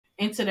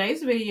In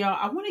today's video,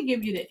 I want to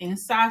give you the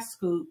inside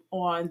scoop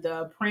on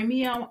the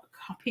premium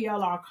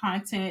PLR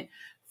content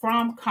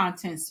from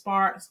Content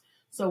Sparks.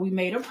 So we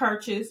made a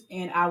purchase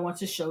and I want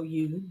to show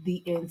you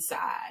the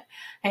inside.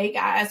 Hey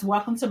guys,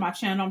 welcome to my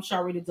channel. I'm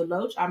Sharlrita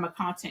Deloatch. I'm a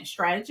content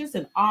strategist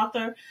and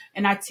author,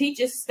 and I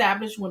teach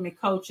established women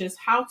coaches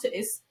how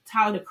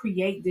to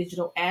create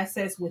digital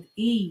assets with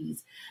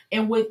ease.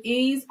 And with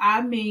ease,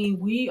 I mean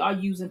we are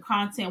using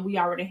content we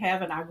already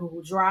have in our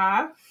Google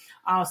Drive,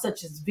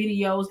 such as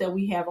videos that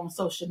we have on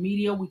social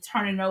media. We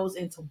turning those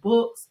into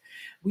books.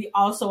 We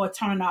also are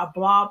turning our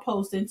blog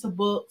posts into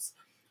books.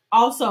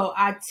 Also,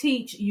 I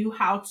teach you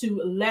how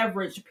to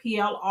leverage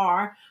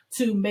PLR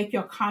to make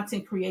your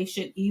content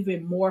creation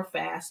even more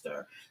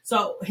faster.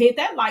 So hit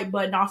that like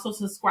button. Also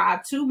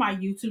subscribe to my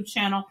YouTube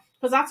channel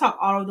because I talk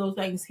all of those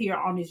things here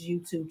on this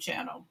YouTube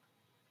channel.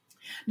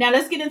 Now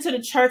let's get into the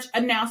church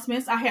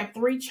announcements. I have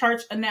 3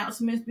 church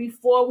announcements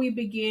before we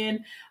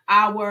begin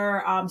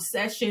our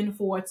session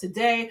for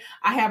today.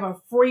 I have a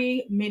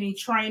free mini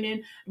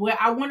training where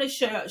I want to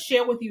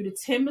share with you the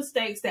 10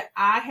 mistakes that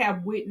I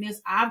have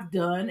witnessed, I've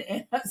done,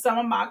 and some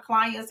of my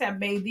clients have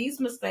made these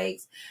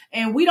mistakes,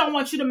 and we don't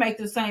want you to make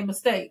the same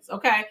mistakes,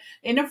 okay?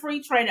 In the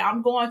free training,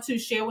 I'm going to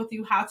share with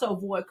you how to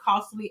avoid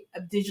costly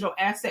digital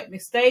asset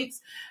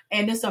mistakes,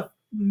 and it's a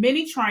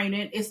mini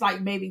training. It's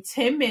like maybe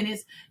 10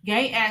 minutes.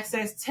 Gain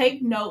access,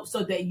 take notes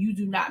so that you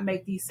do not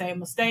make these same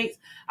mistakes.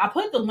 I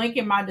put the link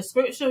in my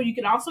description. You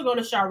can also go to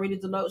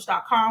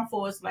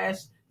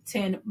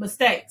sharlritadeloatch.com/10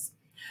 mistakes.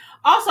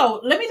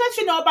 Also, let me let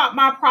you know about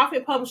my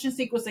Profit Publishing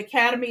Secrets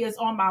Academy. Is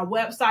on my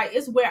website.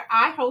 It's where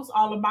I host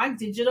all of my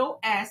digital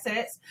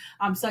assets,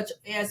 such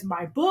as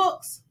my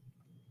books.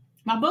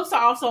 My books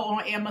are also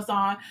on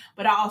Amazon,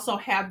 but I also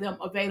have them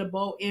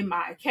available in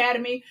my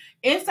academy.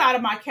 Inside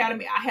of my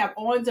academy, I have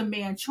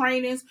on-demand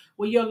trainings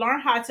where you'll learn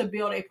how to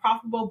build a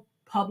profitable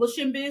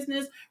publishing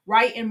business,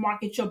 write and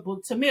market your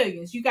book to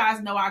millions. You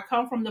guys know I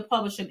come from the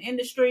publishing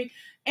industry,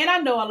 and I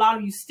know a lot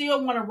of you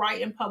still want to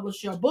write and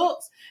publish your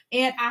books,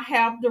 and I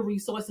have the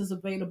resources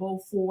available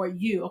for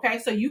you. Okay,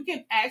 so you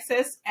can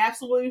access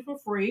absolutely for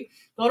free.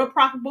 Go to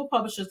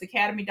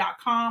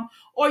profitablepublishersacademy.com,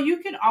 or you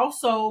can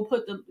also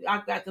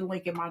I've got the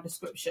link in my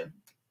description.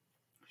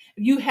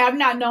 If you have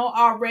not known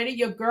already,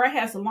 your girl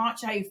has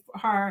launched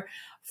her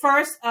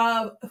first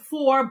of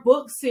 4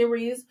 book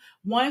series,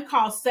 one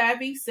called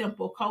Savvy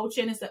Simple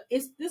Coaching.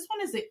 This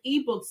one is an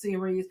ebook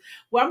series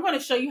where I'm going to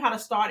show you how to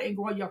start and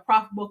grow your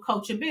profitable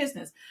coaching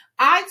business.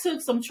 I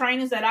took some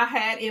trainings that I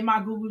had in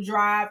my Google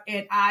Drive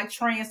and I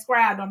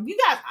transcribed them. You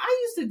guys,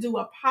 I used to do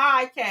a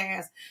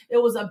podcast. It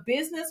was a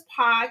business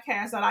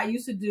podcast that I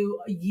used to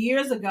do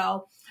years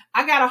ago.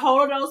 I got a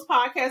hold of those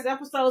podcast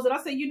episodes and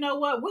I said, you know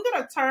what? We're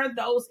going to turn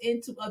those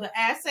into other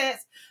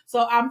assets.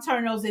 So I'm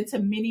turning those into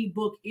mini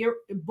book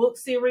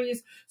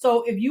series.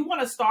 So if you want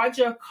to start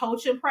your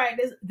coaching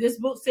practice, this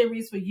book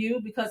series for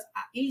you, because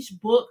each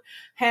book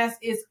has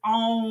its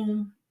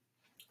own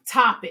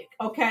topic.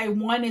 Okay,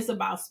 one is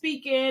about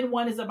speaking,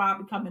 one is about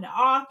becoming an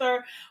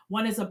author,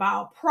 one is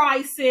about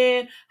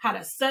pricing, how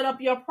to set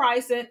up your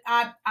pricing.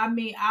 I'm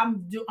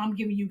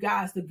giving you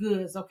guys the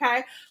goods.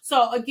 Okay,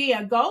 so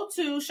again, go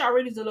to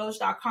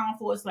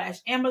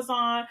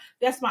sharlritadeloatch.com/Amazon.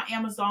 That's my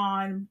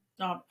Amazon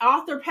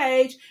author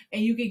page,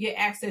 and you can get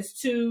access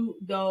to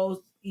those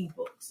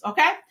ebooks.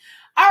 Okay,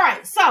 all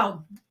right,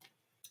 so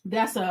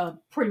that's a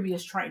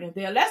previous training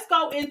there. Let's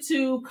go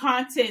into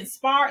Content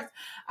Sparks.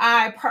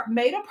 I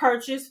made a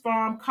purchase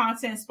from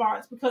Content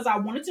Sparks because I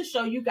wanted to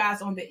show you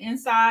guys on the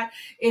inside.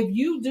 If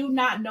you do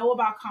not know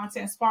about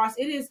Content Sparks,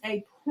 it is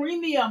a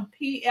premium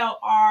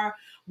PLR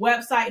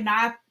website, and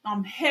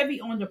I'm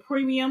heavy on the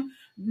premium,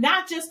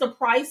 not just the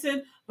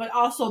pricing, but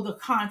also the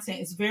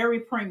content. Is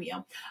very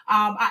premium.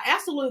 I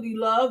absolutely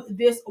love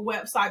this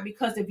website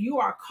because if you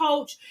are a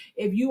coach,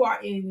 if you are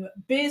in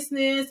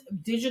business,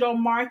 digital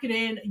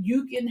marketing,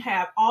 you can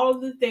have all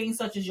of the things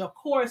such as your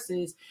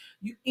courses,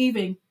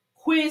 even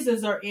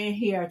quizzes are in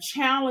here,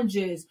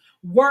 challenges,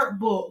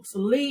 workbooks,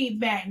 lead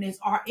magnets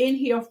are in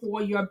here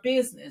for your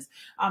business.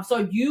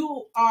 So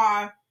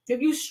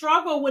if you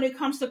struggle when it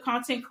comes to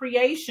content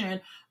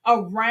creation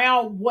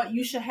around what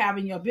you should have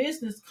in your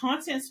business,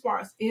 Content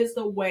Sparks is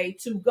the way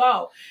to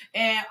go.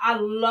 And I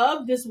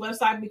love this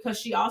website because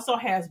she also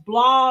has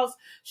blogs,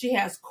 she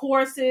has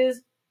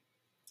courses,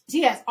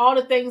 she has all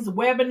the things,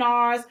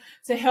 webinars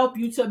to help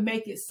you to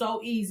make it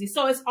so easy.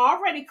 So it's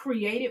already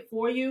created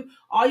for you.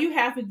 All you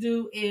have to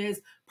do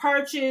is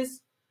purchase,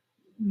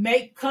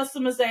 make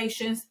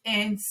customizations,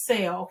 and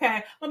sell.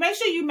 Okay, but make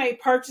sure you make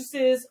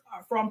purchases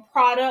from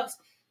products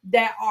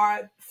that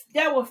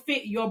will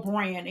fit your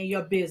brand and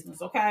your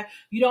business. Okay,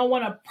 you don't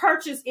want to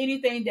purchase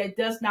anything that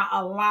does not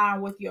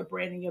align with your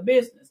brand and your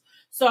business.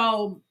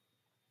 So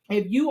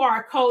if you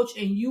are a coach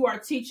and you are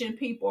teaching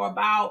people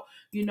about,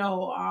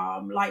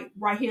 like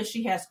right here,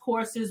 she has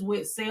courses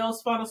with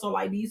sales funnels. So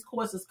like these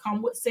courses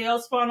come with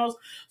sales funnels.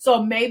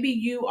 So maybe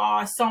you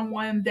are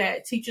someone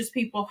that teaches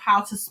people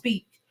how to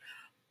speak.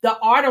 The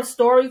art of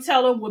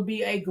storytelling would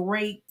be a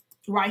great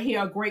right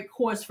here, a great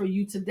course for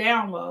you to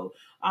download.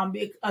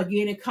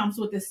 Again, it comes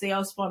with the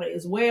sales funnel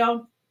as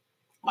well.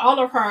 All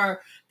of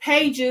her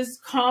pages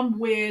come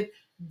with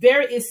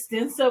very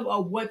extensive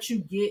of what you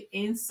get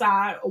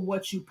inside or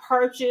what you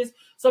purchase.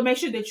 So make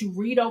sure that you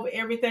read over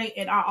everything.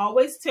 And I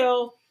always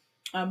tell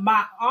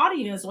my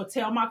audience or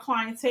tell my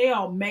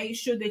clientele, make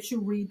sure that you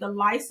read the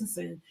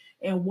licensing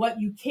and what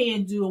you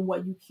can do and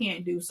what you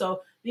can't do.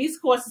 So these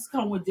courses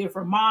come with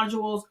different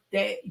modules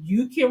that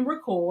you can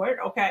record,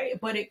 okay?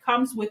 But it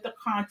comes with the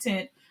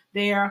content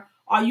there.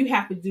 All you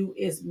have to do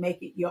is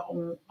make it your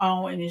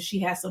own. And then she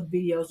has some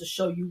videos to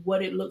show you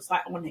what it looks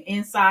like on the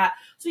inside.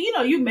 So,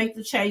 you make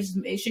the changes,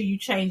 make sure you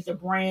change the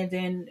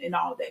branding and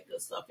all that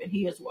good stuff. And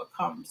here's what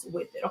comes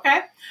with it,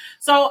 okay?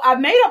 So I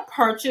made a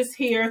purchase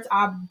here.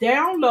 I've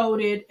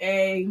downloaded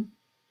a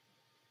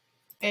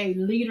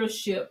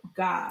leadership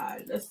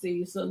guide. Let's see,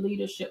 it's a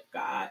leadership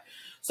guide.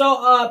 So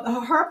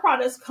her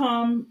products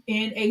come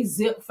in a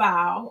zip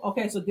file.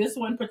 Okay, so this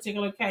one in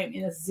particular came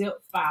in a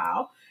zip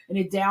file, and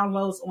it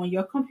downloads on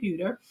your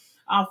computer.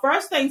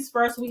 First things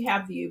first, we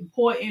have the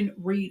important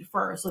read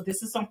first. So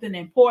this is something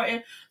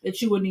important that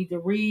you would need to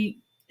read.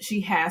 She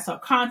has her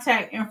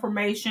contact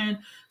information,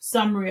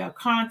 summary of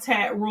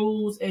contact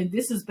rules, and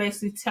this is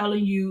basically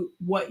telling you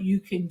what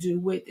you can do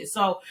with it.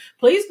 So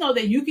please know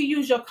that you can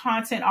use your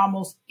content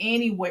almost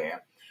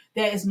anywhere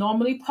that is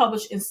normally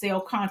published and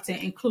sell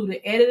content, including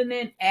editing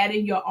and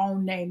adding your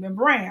own name and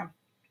brand.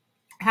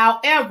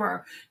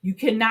 However, you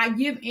cannot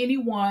give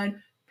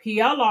anyone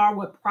PLR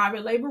with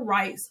private label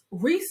rights,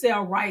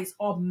 resale rights,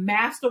 or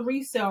master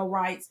resale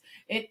rights.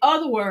 In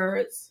other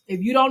words,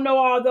 if you don't know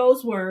all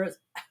those words,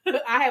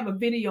 I have a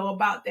video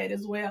about that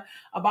as well,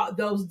 about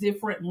those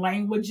different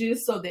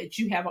languages so that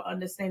you have an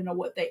understanding of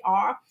what they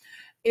are,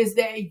 is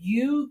that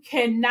you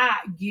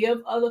cannot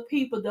give other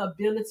people the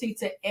ability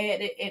to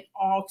edit and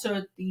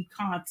alter the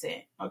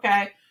content,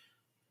 okay?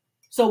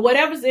 So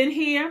whatever's in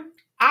here,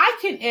 I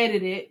can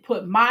edit it,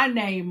 put my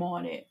name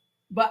on it,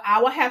 but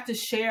I will have to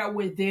share it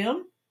with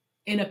them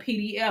in a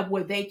PDF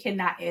where they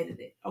cannot edit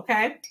it,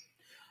 okay?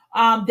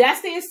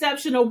 That's the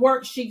exception of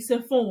worksheets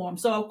and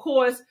forms. So, of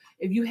course,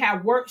 if you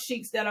have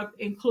worksheets that are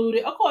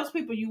included, of course,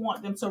 people, you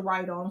want them to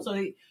write on,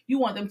 so you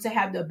want them to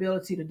have the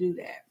ability to do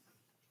that.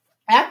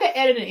 After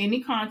editing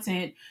any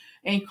content,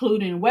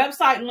 including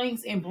website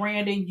links and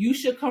branding, you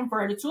should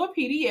convert it to a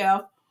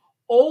PDF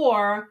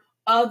or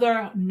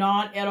other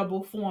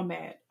non-editable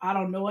format. I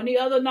don't know any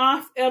other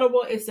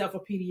non-editable except for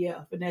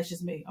PDF, and that's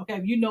just me. Okay,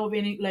 if you know of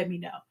any, let me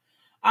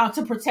know.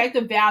 To protect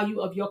the value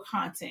of your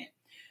content.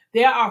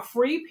 There are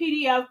free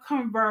PDF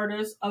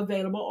converters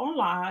available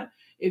online.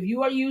 If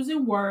you are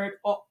using Word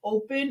or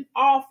Open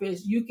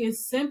Office, you can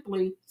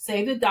simply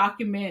save the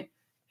document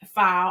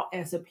file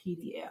as a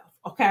PDF,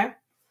 okay?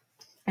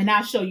 And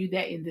I'll show you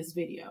that in this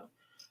video.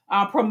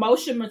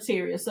 Promotion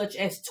materials such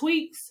as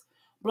tweets,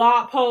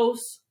 blog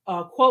posts,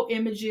 quote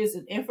images,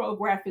 and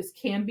infographics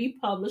can be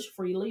published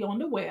freely on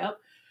the web.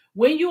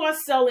 When you are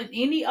selling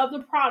any of the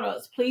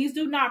products, please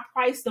do not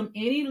price them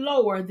any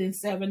lower than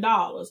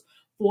 $7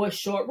 for a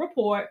short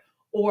report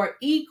or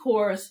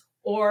e-course,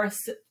 or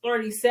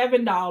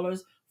 $37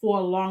 for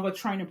a longer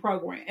training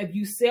program. If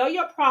you sell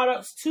your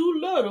products too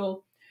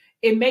little,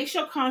 it makes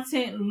your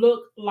content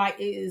look like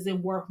it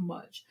isn't worth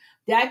much.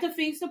 That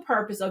defeats the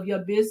purpose of your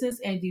business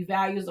and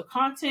devalues the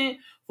content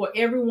for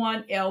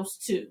everyone else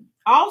too.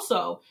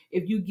 Also,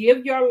 if you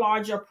give your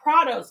larger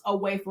products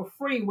away for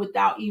free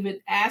without even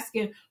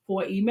asking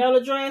for an email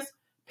address,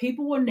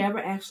 people will never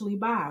actually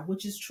buy,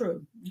 which is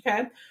true.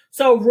 Okay.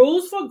 So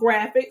rules for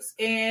graphics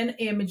and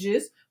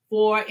images.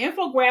 For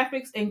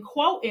infographics and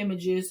quote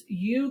images,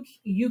 you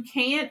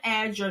can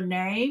add your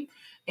name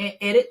and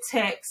edit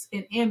text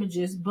and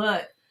images,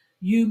 but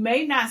you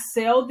may not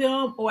sell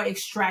them or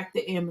extract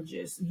the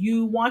images.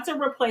 You want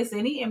to replace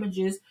any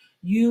images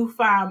you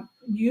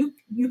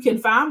can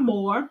find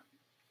more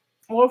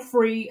or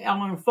free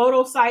on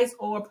photo sites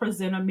or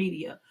presenter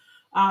media.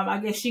 I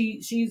guess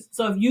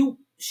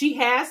she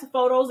has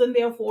photos in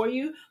there for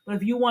you, but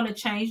if you want to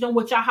change them,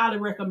 which I highly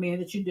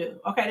recommend that you do.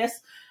 Okay,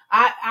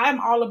 I'm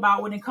all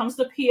about, when it comes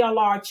to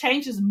PLR,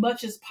 change as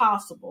much as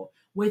possible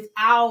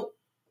without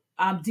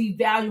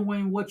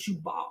devaluing what you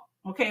bought.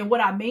 Okay, and what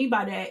I mean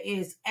by that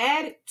is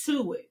add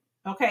to it.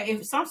 Okay,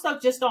 if some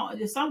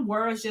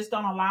words just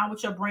don't align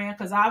with your brand,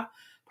 because I've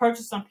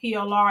purchased some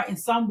PLR and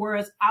some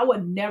words I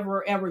would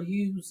never ever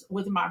use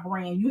with my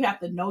brand. You have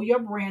to know your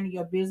brand and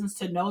your business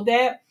to know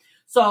that.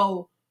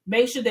 So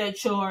make sure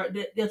that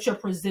you're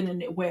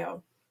presenting it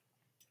well.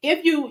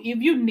 If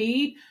you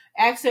need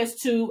access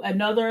to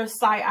another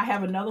site, I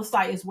have another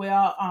site as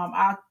well.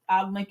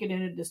 I'll link it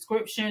in the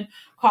description,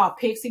 called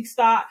Pixie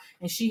Stock,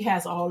 and she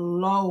has a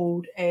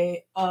load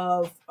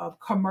of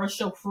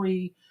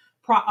commercial-free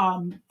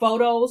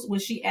photos where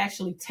she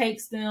actually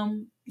takes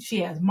them.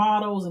 She has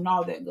models and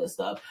all that good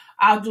stuff.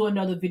 I'll do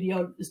another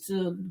video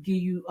to give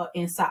you an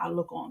inside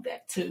look on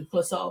that too.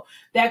 So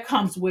that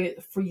comes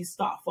with free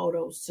stock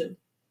photos too.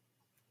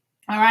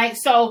 All right,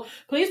 so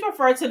please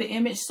refer to the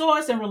image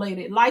source and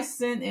related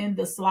licensing in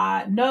the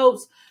slide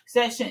notes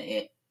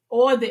section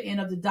or the end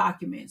of the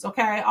documents.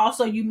 Okay.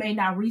 Also, you may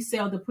not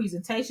resell the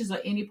presentations or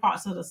any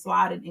parts of the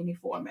slide in any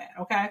format.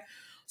 Okay.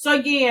 So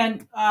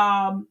again,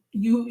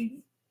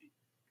 you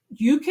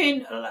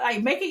can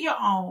like make it your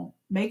own,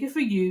 make it for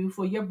you,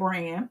 for your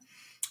brand.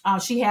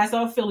 She has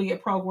an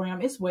affiliate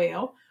program as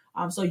well.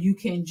 So you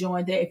can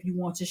join that if you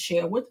want to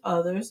share with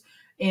others.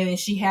 And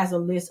she has a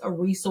list of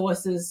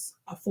resources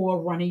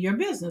for running your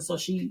business. So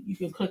you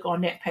can click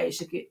on that page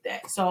to get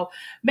that. So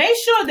make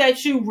sure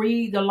that you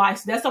read the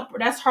license.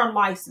 That's her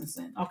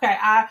licensing. Okay.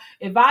 I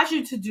advise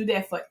you to do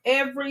that for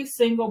every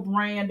single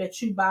brand that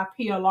you buy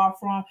PLR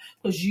from,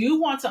 because you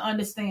want to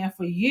understand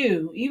for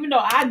you, even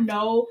though I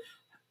know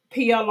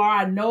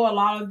PLR, I know a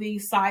lot of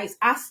these sites,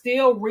 I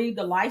still read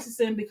the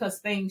licensing because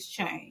things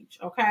change.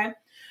 Okay.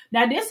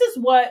 Now, this is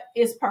what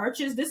is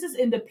purchased. This is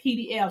in the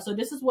PDF. So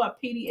this is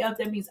what PDF,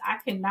 that means I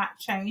cannot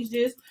change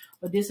this,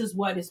 but this is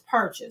what is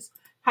purchased.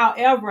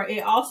 However,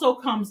 it also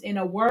comes in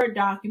a Word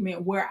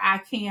document where I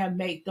can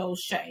make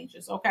those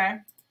changes. Okay.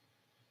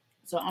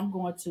 So I'm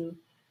going to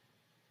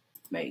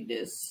make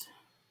this.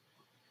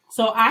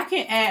 So I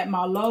can add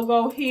my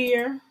logo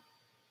here.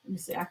 Let me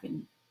see. I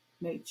can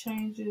make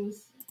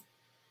changes.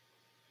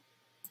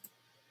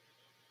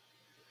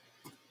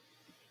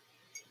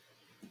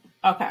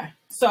 Okay,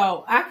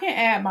 so I can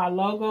add my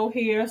logo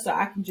here. So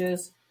I can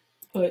just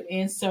put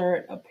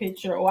insert a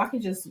picture, or I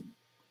can just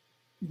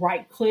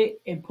right click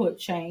and put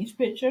change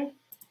picture.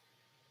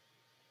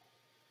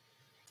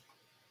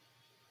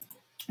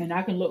 And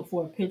I can look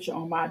for a picture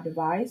on my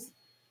device.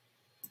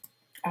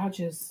 I'll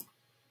just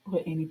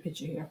put any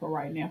picture here for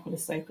right now for the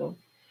sake of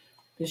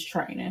this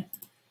training.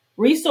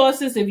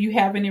 Resources, if you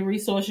have any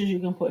resources, you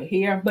can put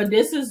here. But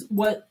this is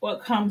what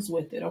comes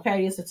with it,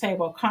 okay? It's a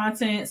table of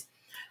contents.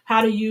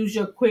 How to use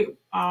your quick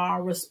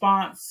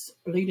response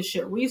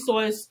leadership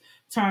resource,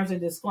 terms and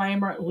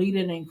disclaimer,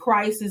 leading in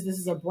crisis. This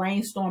is a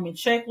brainstorming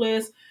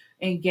checklist,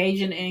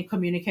 engaging and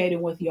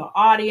communicating with your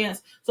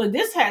audience. So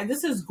this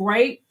is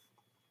great.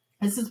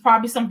 This is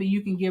probably something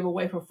you can give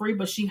away for free,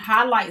 but she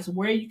highlights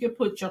where you can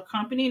put your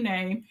company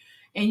name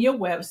and your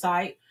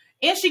website.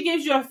 And she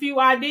gives you a few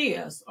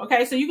ideas.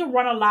 Okay, so you can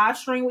run a live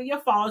stream with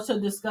your followers to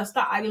discuss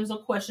the items or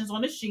questions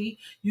on the sheet.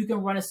 You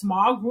can run a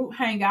small group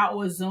hangout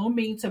or a Zoom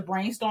meeting to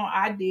brainstorm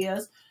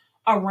ideas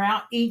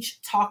around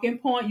each talking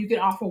point. You can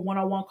offer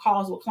one-on-one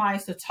calls with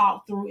clients to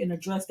talk through and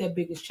address their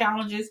biggest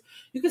challenges.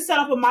 You can set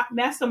up a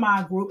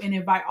mastermind group and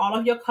invite all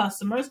of your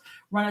customers.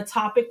 Run a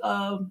topic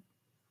of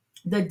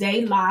the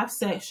day live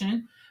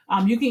section.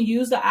 You can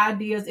use the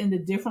ideas in the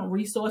different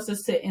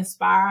resources to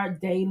inspire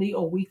daily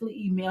or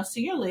weekly emails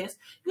to your list.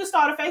 You can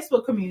start a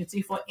Facebook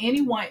community for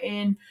anyone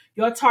in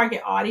your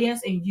target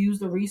audience and use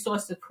the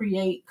resource to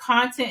create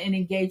content and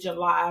engage a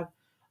live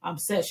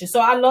session. So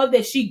I love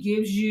that she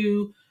gives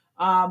you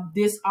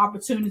this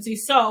opportunity.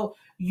 So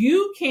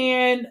you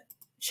can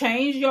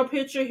change your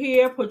picture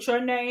here, put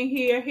your name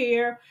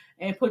here,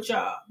 and put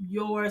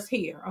yours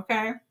here,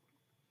 okay?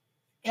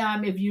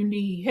 If you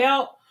need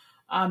help,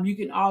 you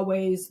can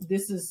always,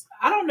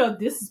 I don't know if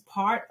this is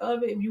part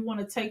of it. If you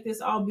want to take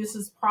this off, this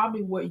is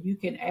probably what you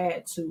can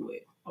add to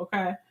it.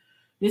 Okay.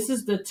 This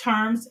is the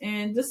terms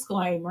and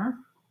disclaimer,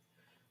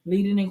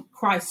 leading in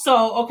Christ.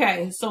 So,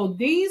 okay. So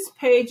these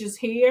pages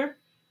here,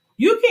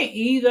 you can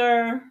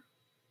either,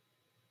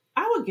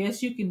 I would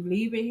guess you can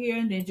leave it here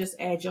and then just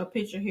add your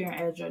picture here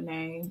and add your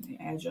name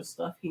and add your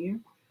stuff here.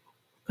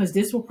 Because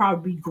this will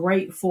probably be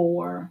great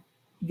for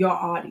your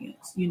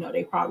audience. You know,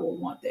 they probably will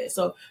want that.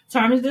 So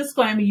terms and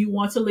disclaimer, you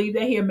want to leave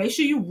that here. Make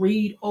sure you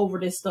read over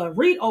this stuff.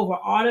 Read over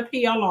all the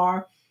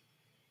PLR.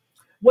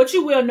 What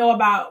you will know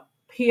about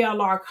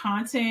PLR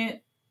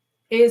content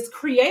is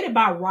created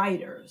by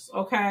writers.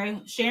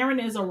 Okay. Sharon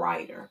is a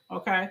writer.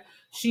 Okay.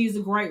 She's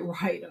a great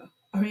writer.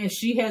 I mean,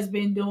 she has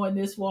been doing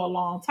this for a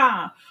long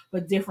time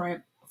with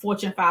different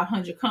Fortune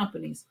 500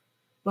 companies.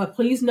 But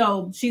please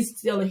know she's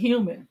still a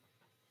human.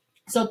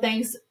 So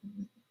things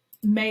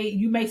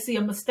you may see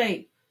a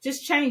mistake.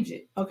 Just change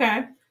it,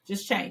 okay?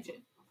 Just change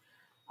it.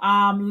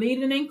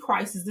 Leading in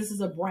crisis. This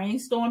is a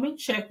brainstorming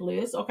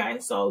checklist, okay?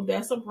 So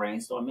that's a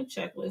brainstorming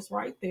checklist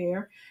right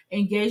there.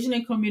 Engaging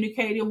and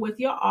communicating with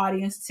your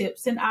audience,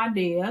 tips and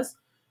ideas.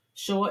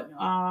 Showing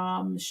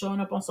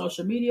up on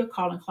social media,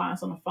 calling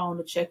clients on the phone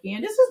to check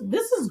in.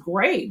 This is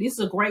great. These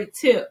are great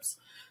tips.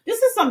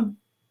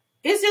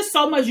 It's just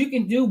so much you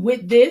can do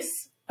with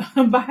this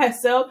by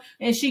itself,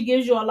 and she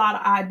gives you a lot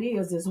of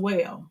ideas as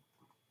well.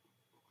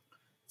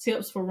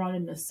 Tips for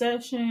running the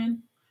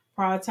session,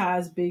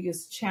 prioritize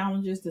biggest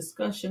challenges,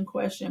 discussion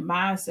question,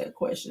 mindset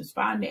questions,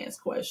 finance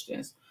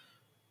questions,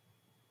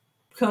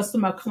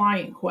 customer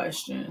client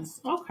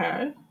questions.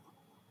 Okay.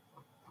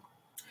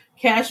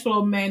 Cash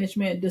flow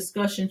management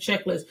discussion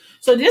checklist.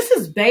 So this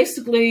is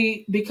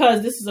basically,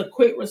 because this is a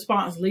quick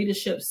response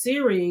leadership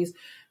series,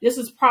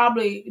 this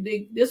probably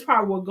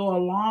will go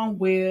along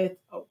with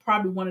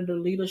probably one of the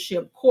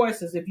leadership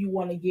courses if you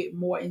want to get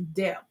more in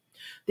depth.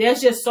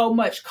 There's just so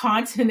much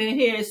content in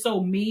here. It's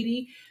so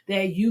meaty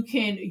that you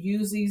can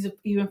use these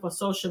even for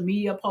social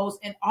media posts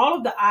and all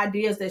of the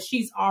ideas that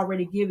she's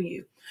already giving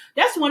you.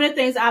 That's one of the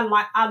things I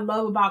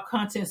love about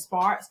Content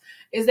Sparks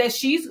is that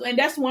and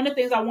that's one of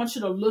the things I want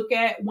you to look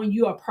at when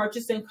you are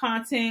purchasing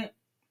content.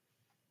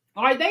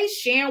 Are they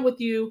sharing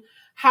with you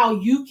how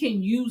you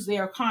can use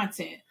their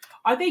content?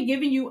 Are they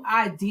giving you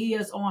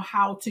ideas on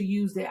how to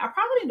use that? I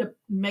probably need to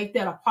make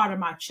that a part of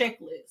my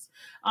checklist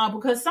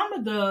because some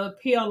of the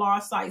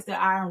PLR sites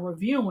that I am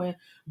reviewing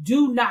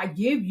do not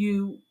give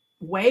you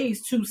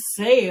ways to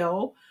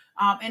sell.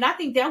 And I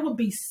think that would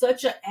be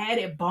such an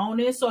added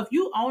bonus. So if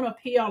you own a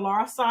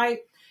PLR site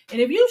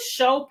and if you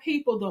show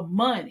people the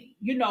money,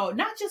 you know,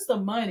 not just the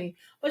money,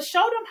 but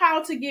show them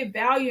how to get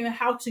value and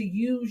how to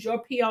use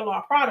your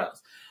PLR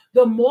products.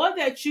 The more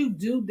that you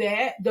do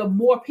that, the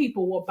more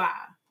people will buy.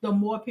 The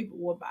more people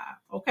will buy.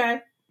 Okay.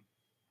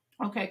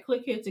 Okay.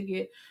 Click here to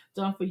get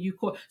done for you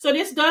course. So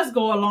this does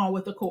go along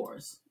with the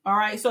course. All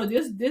right. So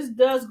this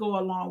does go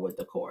along with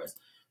the course.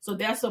 So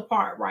that's a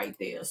part right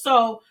there.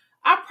 So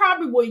I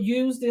probably would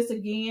use this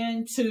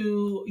again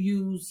to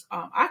use.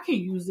 I can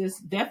use this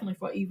definitely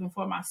even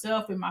for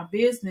myself in my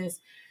business.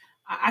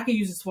 I can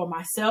use this for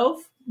myself,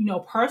 you know,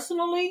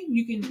 personally.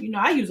 You can, you know,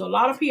 I use a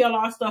lot of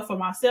PLR stuff for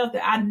myself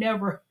that I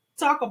never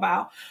talk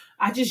about.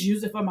 I just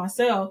use it for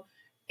myself.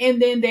 And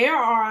then there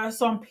are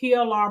some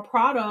PLR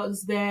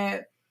products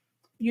that,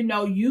 you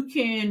know, you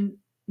can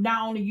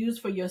not only use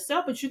for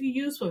yourself, but you can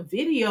use for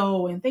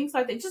video and things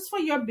like that, just for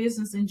your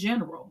business in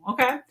general.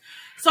 Okay.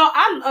 So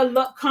I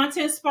love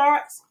Content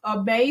Sparks,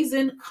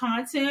 amazing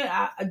content.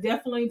 I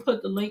definitely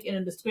put the link in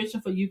the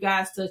description for you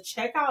guys to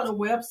check out the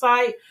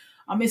website.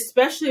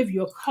 Especially if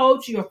you're a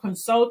coach, you're a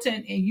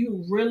consultant, and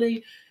you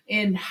really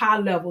in high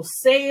level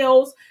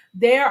sales.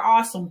 There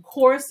are some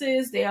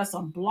courses, there are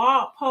some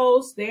blog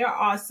posts, there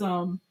are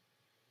some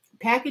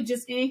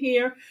packages in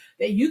here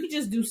that you can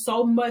just do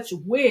so much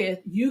with.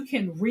 You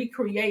can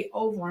recreate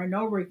over and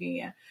over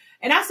again.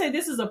 And I say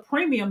this is a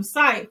premium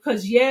site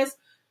because yes,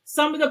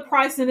 some of the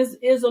pricing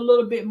is a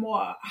little bit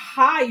more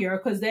higher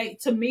because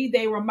to me,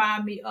 they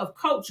remind me of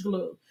Coach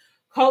Glue.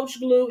 Coach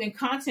Glue and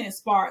Content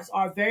Sparks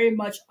are very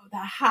much the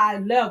high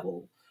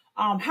level.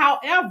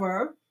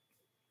 However,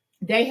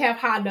 they have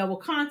high level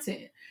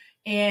content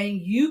and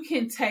you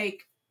can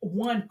take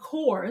one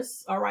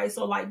course. All right.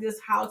 So like this,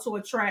 how to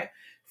attract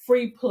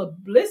free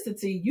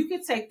publicity. You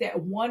can take that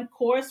one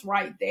course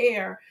right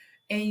there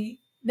and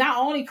not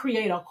only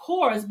create a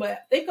course,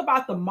 but think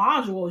about the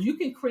modules. You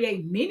can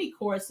create mini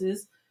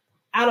courses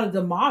out of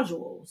the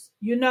modules,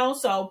 you know?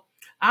 So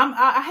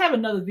I have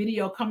another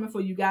video coming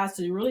for you guys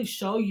to really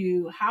show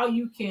you how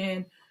you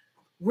can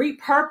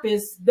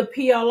repurpose the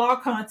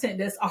PLR content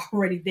that's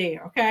already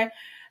there. Okay.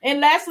 And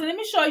lastly, let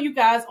me show you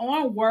guys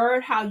on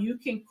Word how you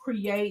can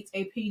create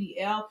a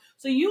PDF.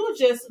 So you will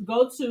just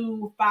go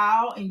to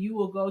File and you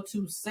will go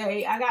to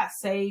Save. I got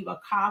Save a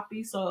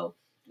Copy. So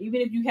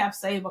even if you have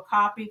Save a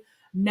Copy,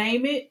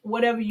 name it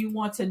whatever you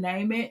want to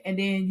name it. And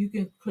then you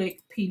can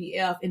click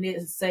PDF and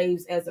it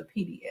saves as a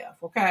PDF.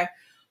 Okay.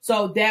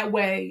 So that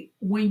way,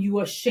 when you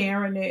are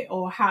sharing it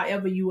or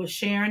however you are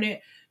sharing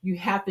it, you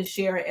have to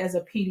share it as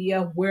a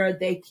PDF where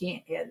they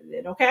can't edit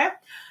it. Okay.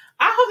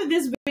 I hope that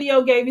this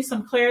video gave you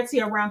some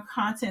clarity around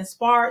Content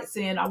Sparks,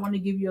 and I want to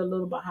give you a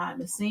little behind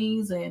the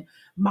scenes and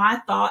my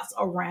thoughts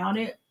around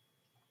it.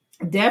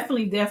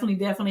 Definitely,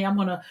 I'm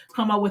going to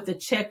come up with a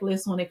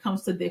checklist when it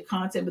comes to the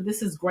content, but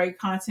this is great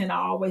content. I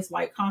always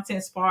like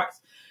Content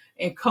Sparks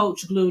and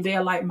Coach Glue.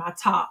 They're like my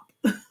top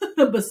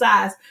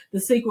besides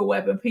the Secret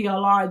Weapon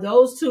PLR.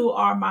 Those two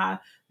are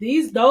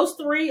those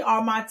three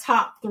are my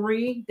top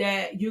three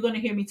that you're going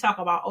to hear me talk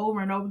about over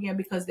and over again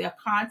because their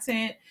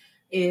content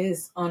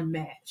is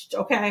unmatched.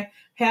 Okay.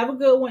 Have a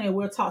good one and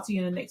we'll talk to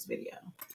you in the next video.